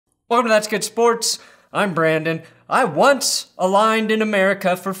Welcome to That's Good Sports. I'm Brandon. I once aligned in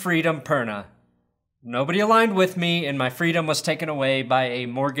America for freedom, Perna. Nobody aligned with me, and my freedom was taken away by a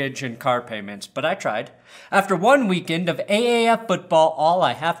mortgage and car payments, but I tried. After one weekend of AAF football, all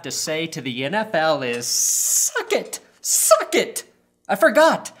I have to say to the NFL is, suck it! Suck it! I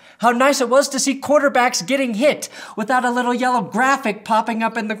forgot how nice it was to see quarterbacks getting hit without a little yellow graphic popping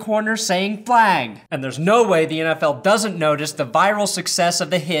up in the corner saying flag. And there's no way the NFL doesn't notice the viral success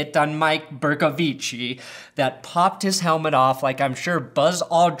of the hit on Mike Bercovici that popped his helmet off like I'm sure Buzz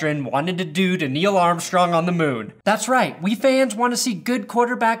Aldrin wanted to do to Neil Armstrong on the moon. That's right, we fans want to see good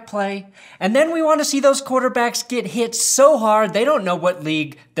quarterback play, and then we want to see those quarterbacks get hit so hard they don't know what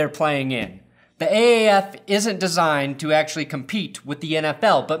league they're playing in. The AAF isn't designed to actually compete with the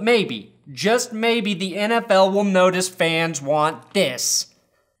NFL, but maybe, just maybe, the NFL will notice fans want this.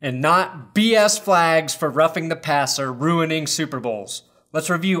 And not BS flags for roughing the passer, ruining Super Bowls.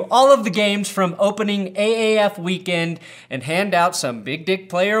 Let's review all of the games from opening AAF weekend and hand out some Big Dick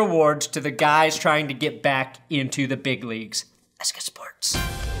Player Awards to the guys trying to get back into the big leagues. Let's get sports.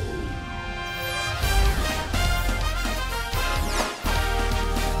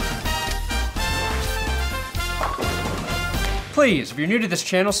 Please, if you're new to this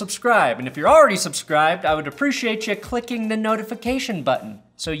channel, subscribe. And if you're already subscribed, I would appreciate you clicking the notification button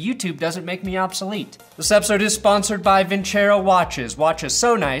so YouTube doesn't make me obsolete. This episode is sponsored by Vincero watches. Watches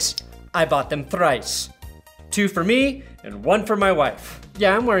so nice, I bought them thrice. 2 for me and 1 for my wife.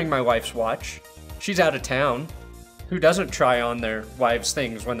 Yeah, I'm wearing my wife's watch. She's out of town. Who doesn't try on their wives'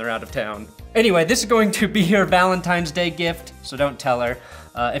 things when they're out of town? Anyway, this is going to be your Valentine's Day gift, so don't tell her.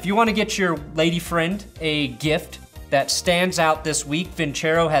 If you want to get your lady friend a gift that stands out this week,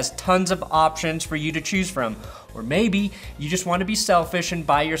 Vincero has tons of options for you to choose from. Or maybe you just want to be selfish and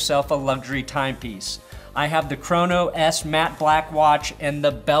buy yourself a luxury timepiece. I have the Chrono S matte black watch and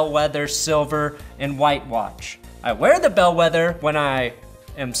the Bellwether silver and white watch. I wear the Bellwether when I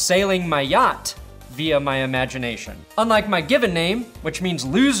am sailing my yacht via my imagination. Unlike my given name, which means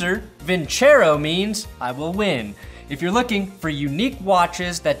loser, Vincero means I will win. If you're looking for unique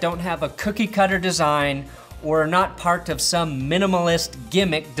watches that don't have a cookie cutter design or are not part of some minimalist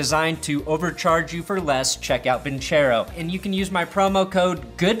gimmick designed to overcharge you for less, check out Vincero. And you can use my promo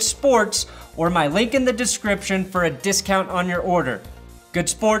code GOODSPORTS or my link in the description for a discount on your order. Good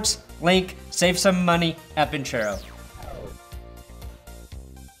Sports, link, save some money at Vincero.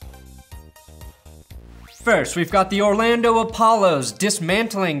 First, we've got the Orlando Apollos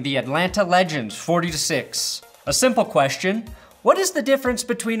dismantling the Atlanta Legends 40-6. A simple question, what is the difference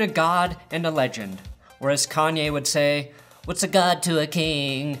between a god and a legend? Or as Kanye would say, what's a god to a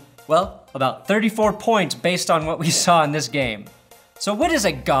king? Well, about 34 points based on what we saw in this game. So what is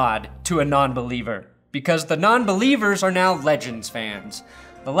a god to a non-believer? Because the non-believers are now Legends fans.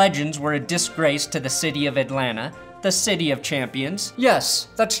 The Legends were a disgrace to the city of Atlanta, the city of champions. Yes,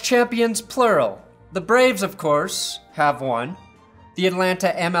 that's champions plural. The Braves, of course, have won. The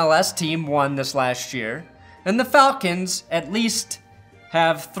Atlanta MLS team won this last year. And the Falcons, at least,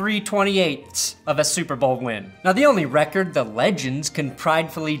 have 3/28ths of a Super Bowl win. Now the only record the Legends can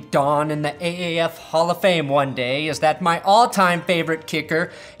pridefully don in the AAF Hall of Fame one day is that my all-time favorite kicker,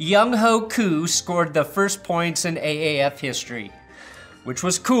 Young Ho Koo, scored the first points in AAF history. Which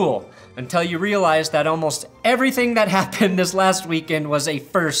was cool, until you realize that almost everything that happened this last weekend was a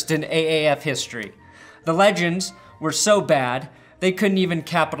first in AAF history. The Legends were so bad, they couldn't even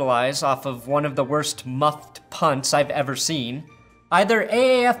capitalize off of one of the worst muffed punts I've ever seen. Either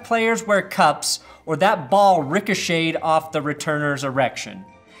AAF players wear cups, or that ball ricocheted off the returner's erection.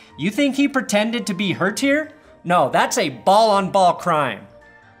 You think he pretended to be hurt here? No, that's a ball-on-ball crime.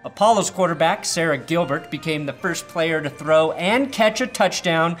 Apollos quarterback Sarah Gilbert became the first player to throw and catch a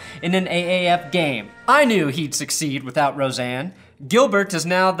touchdown in an AAF game. I knew he'd succeed without Roseanne. Gilbert is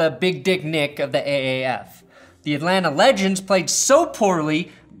now the Big Dick Nick of the AAF. The Atlanta Legends played so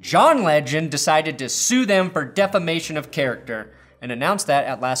poorly, John Legend decided to sue them for defamation of character, and announced that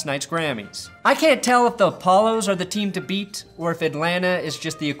at last night's Grammys. I can't tell if the Apollos are the team to beat, or if Atlanta is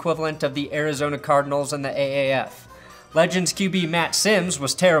just the equivalent of the Arizona Cardinals in the AAF. Legends QB Matt Sims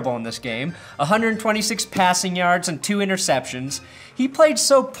was terrible in this game, 126 passing yards and 2 interceptions. He played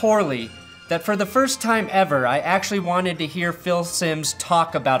so poorly that for the first time ever, I actually wanted to hear Phil Simms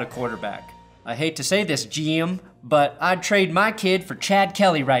talk about a quarterback. I hate to say this, GM, but I'd trade my kid for Chad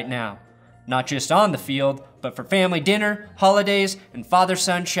Kelly right now. Not just on the field, but for family dinner, holidays, and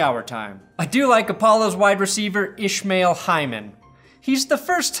father-son shower time. I do like Apollo's wide receiver Ishmael Hyman. He's the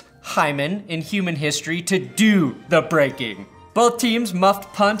first Hyman in human history to do the breaking. Both teams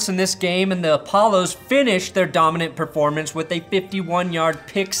muffed punts in this game, and the Apollos finished their dominant performance with a 51-yard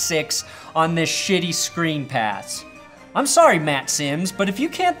pick six on this shitty screen pass. I'm sorry, Matt Sims, but if you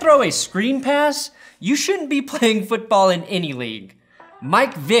can't throw a screen pass, you shouldn't be playing football in any league.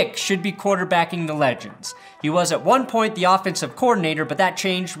 Mike Vick should be quarterbacking the Legends. He was at one point the offensive coordinator, but that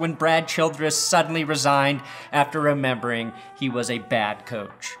changed when Brad Childress suddenly resigned after remembering he was a bad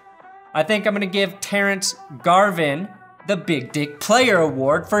coach. I think I'm gonna give Terence Garvin the Big Dick Player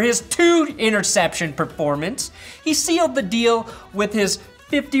Award for his 2 interception performance. He sealed the deal with his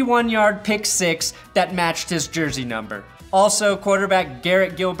 51-yard pick six that matched his jersey number. Also, quarterback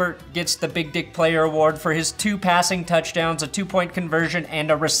Garrett Gilbert gets the Big Dick Player Award for his 2 passing touchdowns, a 2-point conversion,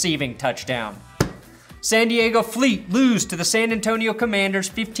 and a receiving touchdown. San Diego Fleet lose to the San Antonio Commanders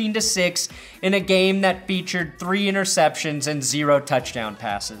 15-6 in a game that featured 3 interceptions and 0 touchdown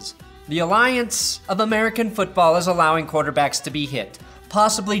passes. The Alliance of American Football is allowing quarterbacks to be hit,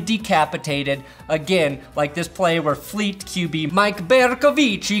 possibly decapitated, again, like this play where Fleet QB Mike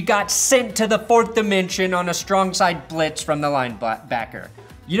Bercovici got sent to the 4th dimension on a strong side blitz from the linebacker.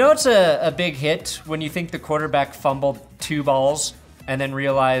 You know it's a big hit when you think the quarterback fumbled 2 balls and then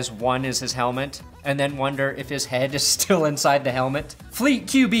realize 1 is his helmet, and then wonder if his head is still inside the helmet? Fleet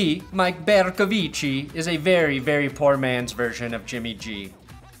QB Mike Bercovici is a very, very poor man's version of Jimmy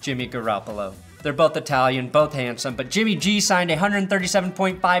Garoppolo. They're both Italian, both handsome, but Jimmy G signed a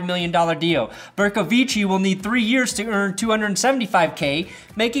 $137.5 million deal. Bercovici will need 3 years to earn $275K,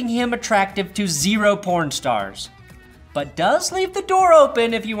 making him attractive to 0 porn stars. But does leave the door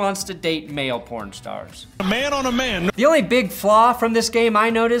open if he wants to date male porn stars. A man on a man. The only big flaw from this game I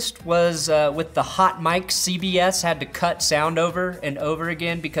noticed was with the hot mic, CBS had to cut sound over and over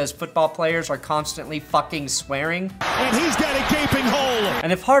again because football players are constantly fucking swearing. And he's got a gaping hole.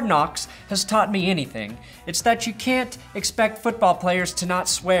 And if Hard Knocks has taught me anything, it's that you can't expect football players to not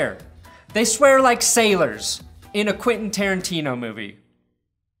swear. They swear like sailors in a Quentin Tarantino movie,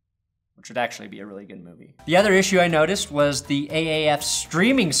 which would actually be a really good movie. The other issue I noticed was the AAF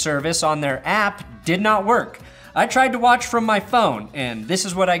streaming service on their app did not work. I tried to watch from my phone, and this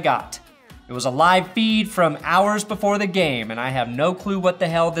is what I got. It was a live feed from hours before the game, and I have no clue what the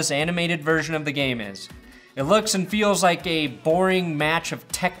hell this animated version of the game is. It looks and feels like a boring match of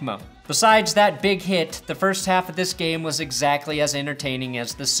Tecmo. Besides that big hit, the first half of this game was exactly as entertaining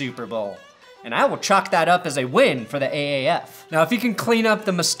as the Super Bowl. And I will chalk that up as a win for the AAF. Now, if you can clean up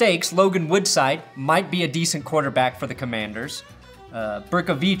the mistakes, Logan Woodside might be a decent quarterback for the Commanders.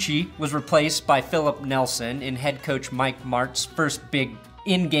 Bercovici was replaced by Philip Nelson in head coach Mike Martz's first big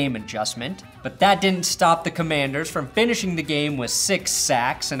in-game adjustment. But that didn't stop the Commanders from finishing the game with 6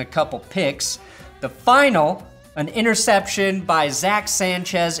 sacks and a couple picks. The final, an interception by Zach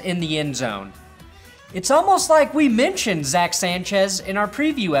Sanchez in the end zone. It's almost like we mentioned Zach Sanchez in our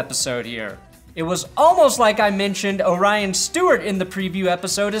preview episode here. It was almost like I mentioned Orion Stewart in the preview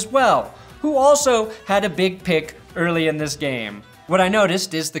episode as well, who also had a big pick early in this game. What I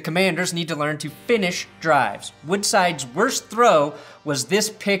noticed is the Commanders need to learn to finish drives. Woodside's worst throw was this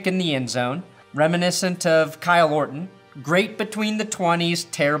pick in the end zone, reminiscent of Kyle Orton. Great between the 20s,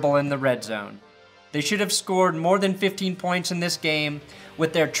 terrible in the red zone. They should have scored more than 15 points in this game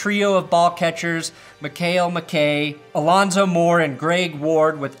with their trio of ball catchers, Mikhail McKay, Alonzo Moore, and Greg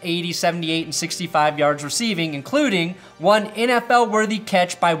Ward with 80, 78, and 65 yards receiving, including one NFL-worthy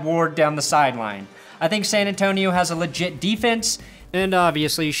catch by Ward down the sideline. I think San Antonio has a legit defense, and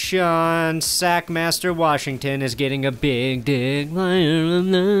obviously Shaan Sackmaster Washington is getting a big dick.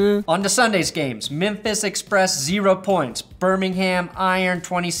 On to Sunday's games. Memphis Express 0 points. Birmingham Iron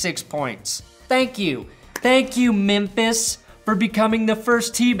 26 points. Thank you, Memphis, for becoming the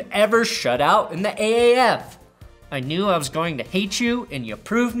first team ever shut out in the AAF. I knew I was going to hate you, and you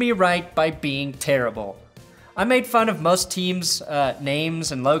proved me right by being terrible. I made fun of most teams'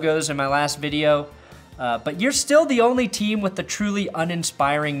 names and logos in my last video, but you're still the only team with the truly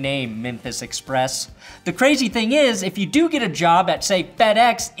uninspiring name, Memphis Express. The crazy thing is, if you do get a job at, say,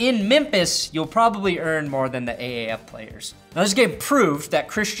 FedEx in Memphis, you'll probably earn more than the AAF players. Now, this game proved that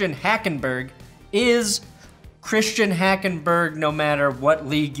Christian Hackenberg is Christian Hackenberg no matter what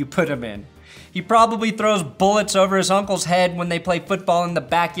league you put him in. He probably throws bullets over his uncle's head when they play football in the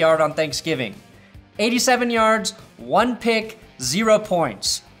backyard on Thanksgiving. 87 yards, 1 pick, 0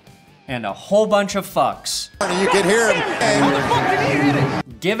 points, and a whole bunch of fucks. You can hear him.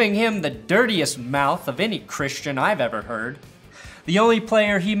 Giving him the dirtiest mouth of any Christian I've ever heard. The only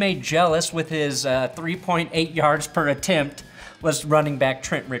player he made jealous with his 3.8 yards per attempt was running back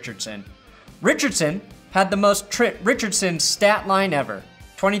Trent Richardson. Richardson had the most Trent Richardson stat line ever.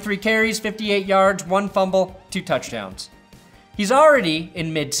 23 carries, 58 yards, 1 fumble, 2 touchdowns. He's already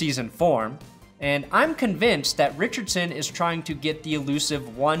in mid-season form, and I'm convinced that Richardson is trying to get the elusive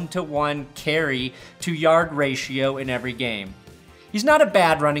 1-to-1 carry to yard ratio in every game. He's not a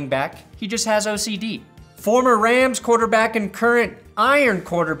bad running back, he just has OCD. Former Rams quarterback and current Iron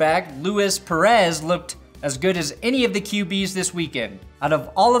quarterback Luis Perez looked as good as any of the QBs this weekend. Out of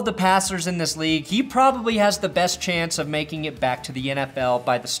all of the passers in this league, he probably has the best chance of making it back to the NFL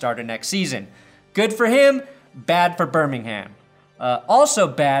by the start of next season. Good for him, bad for Birmingham. Also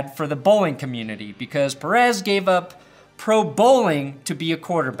bad for the bowling community because Perez gave up pro bowling to be a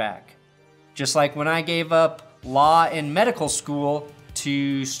quarterback. Just like when I gave up law and medical school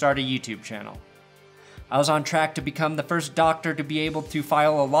to start a YouTube channel. I was on track to become the first doctor to be able to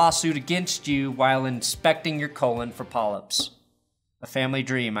file a lawsuit against you while inspecting your colon for polyps. A family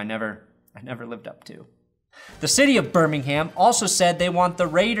dream I never lived up to. The city of Birmingham also said they want the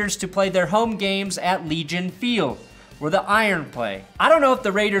Raiders to play their home games at Legion Field, where the Iron play. I don't know if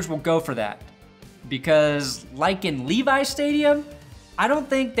the Raiders will go for that, because like in Levi Stadium, I don't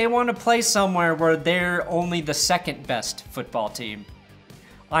think they want to play somewhere where they're only the second best football team.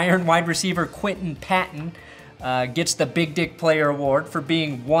 Iron wide receiver Quinton Patton gets the Big Dick Player Award for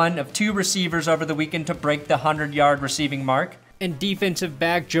being one of 2 receivers over the weekend to break the 100-yard receiving mark. And defensive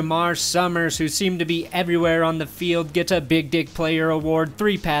back Jamar Summers, who seemed to be everywhere on the field, gets a Big Dick Player Award,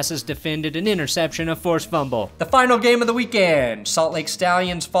 3 passes defended, an interception, a forced fumble. The final game of the weekend, Salt Lake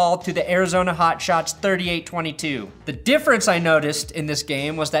Stallions fall to the Arizona Hotshots 38-22. The difference I noticed in this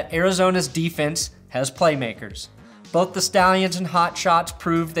game was that Arizona's defense has playmakers. Both the Stallions and Hotshots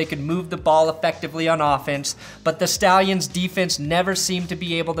proved they could move the ball effectively on offense, but the Stallions' defense never seemed to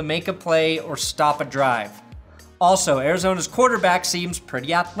be able to make a play or stop a drive. Also, Arizona's quarterback seems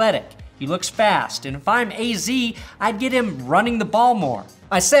pretty athletic. He looks fast, and if I'm AZ, I'd get him running the ball more.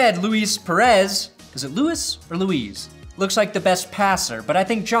 I said Luis Perez, is it Luis or Louise? Looks like the best passer, but I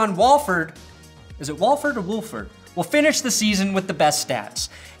think John Wolford, is it Wolford or Wolford? Will finish the season with the best stats.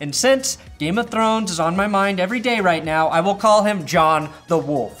 And since Game of Thrones is on my mind every day right now, I will call him John the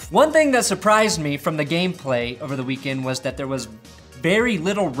Wolf. One thing that surprised me from the gameplay over the weekend was that there was very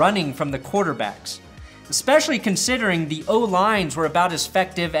little running from the quarterbacks, especially considering the O-lines were about as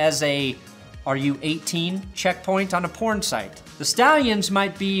effective as a "Are you 18?" checkpoint on a porn site. The Stallions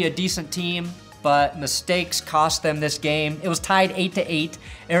might be a decent team, but mistakes cost them this game. It was tied 8-8.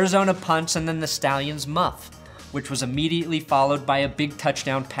 Arizona punts and then the Stallions muff, which was immediately followed by a big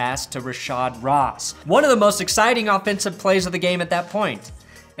touchdown pass to Rashad Ross. One of the most exciting offensive plays of the game at that point.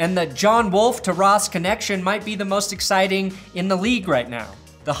 And the John Wolf to Ross connection might be the most exciting in the league right now.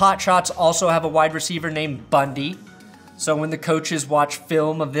 The Hotshots also have a wide receiver named Bundy, so when the coaches watch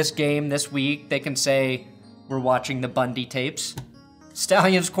film of this game this week, they can say, "We're watching the Bundy tapes."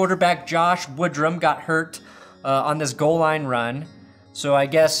 Stallions quarterback Josh Woodrum got hurt on this goal line run, so I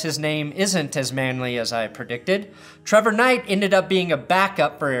guess his name isn't as manly as I predicted. Trevor Knight ended up being a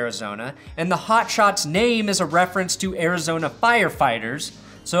backup for Arizona, and the Hotshots name is a reference to Arizona firefighters,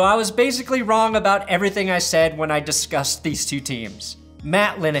 so I was basically wrong about everything I said when I discussed these 2 teams.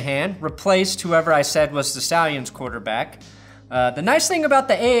 Matt Linehan replaced whoever I said was the Stallions quarterback. The nice thing about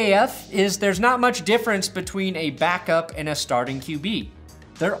the AAF is there's not much difference between a backup and a starting QB.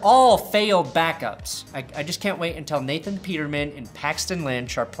 They're all failed backups. I just can't wait until Nathan Peterman and Paxton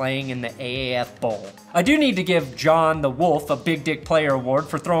Lynch are playing in the AAF Bowl. I do need to give John the Wolf a Big Dick Player Award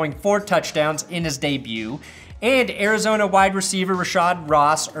for throwing 4 touchdowns in his debut, and Arizona wide receiver Rashad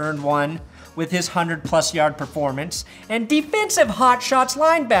Ross earned one with his 100-plus yard performance, and defensive Hotshots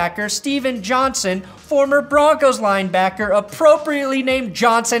linebacker Steven Johnson, former Broncos linebacker appropriately named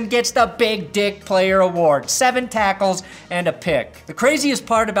Johnson, gets the Big Dick Player Award, 7 tackles and a pick. The craziest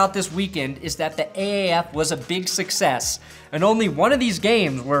part about this weekend is that the AAF was a big success, and only one of these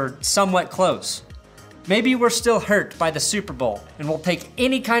games were somewhat close. Maybe we're still hurt by the Super Bowl, and we'll take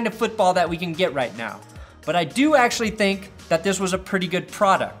any kind of football that we can get right now. But I do actually think that this was a pretty good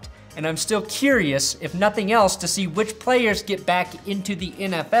product. And I'm still curious, if nothing else, to see which players get back into the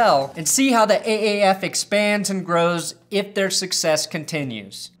NFL and see how the AAF expands and grows if their success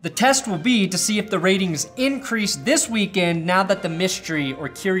continues. The test will be to see if the ratings increase this weekend now that the mystery or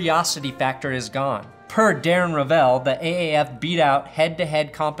curiosity factor is gone. Per Darren Ravel, the AAF beat out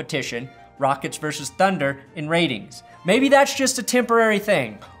head-to-head competition, Rockets versus Thunder, in ratings. Maybe that's just a temporary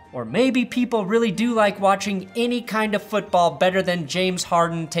thing. Or maybe people really do like watching any kind of football better than James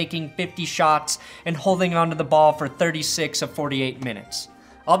Harden taking 50 shots and holding onto the ball for 36 of 48 minutes.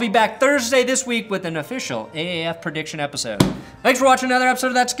 I'll be back Thursday this week with an official AAF prediction episode. Thanks for watching another episode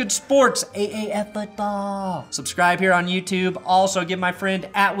of That's Good Sports, AAF Football. Subscribe here on YouTube. Also give my friend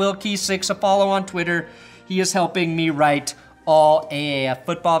 @WillKey6 a follow on Twitter. He is helping me write all AAF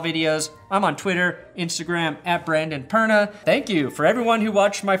football videos. I'm on Twitter, Instagram, at Brandon Perna. Thank you for everyone who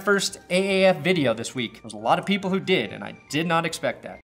watched my first AAF video this week. There's a lot of people who did, and I did not expect that.